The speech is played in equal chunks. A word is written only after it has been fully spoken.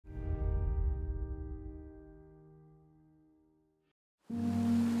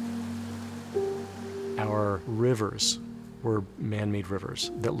Our rivers were man-made rivers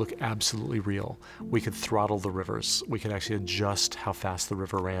that look absolutely real. We could throttle the rivers. We could actually adjust how fast the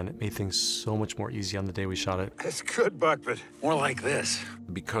river ran. It made things so much more easy on the day we shot it. That's good, Buck, but more like this.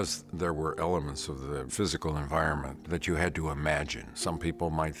 Because there were elements of the physical environment that you had to imagine. Some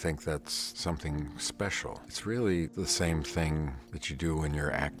people might think that's something special. It's really the same thing that you do when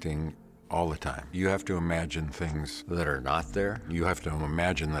you're acting all the time. You have to imagine things that are not there. You have to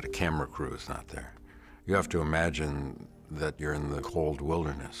imagine that a camera crew is not there. You have to imagine that you're in the cold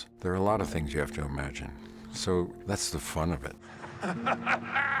wilderness. There are a lot of things you have to imagine. So that's the fun of it.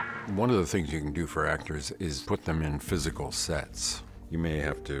 One of the things you can do for actors is put them in physical sets. You may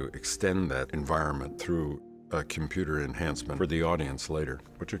have to extend that environment through a computer enhancement for the audience later,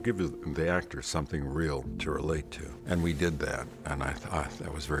 but to give the actors something real to relate to. And we did that, and I thought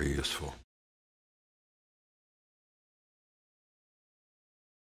that was very useful.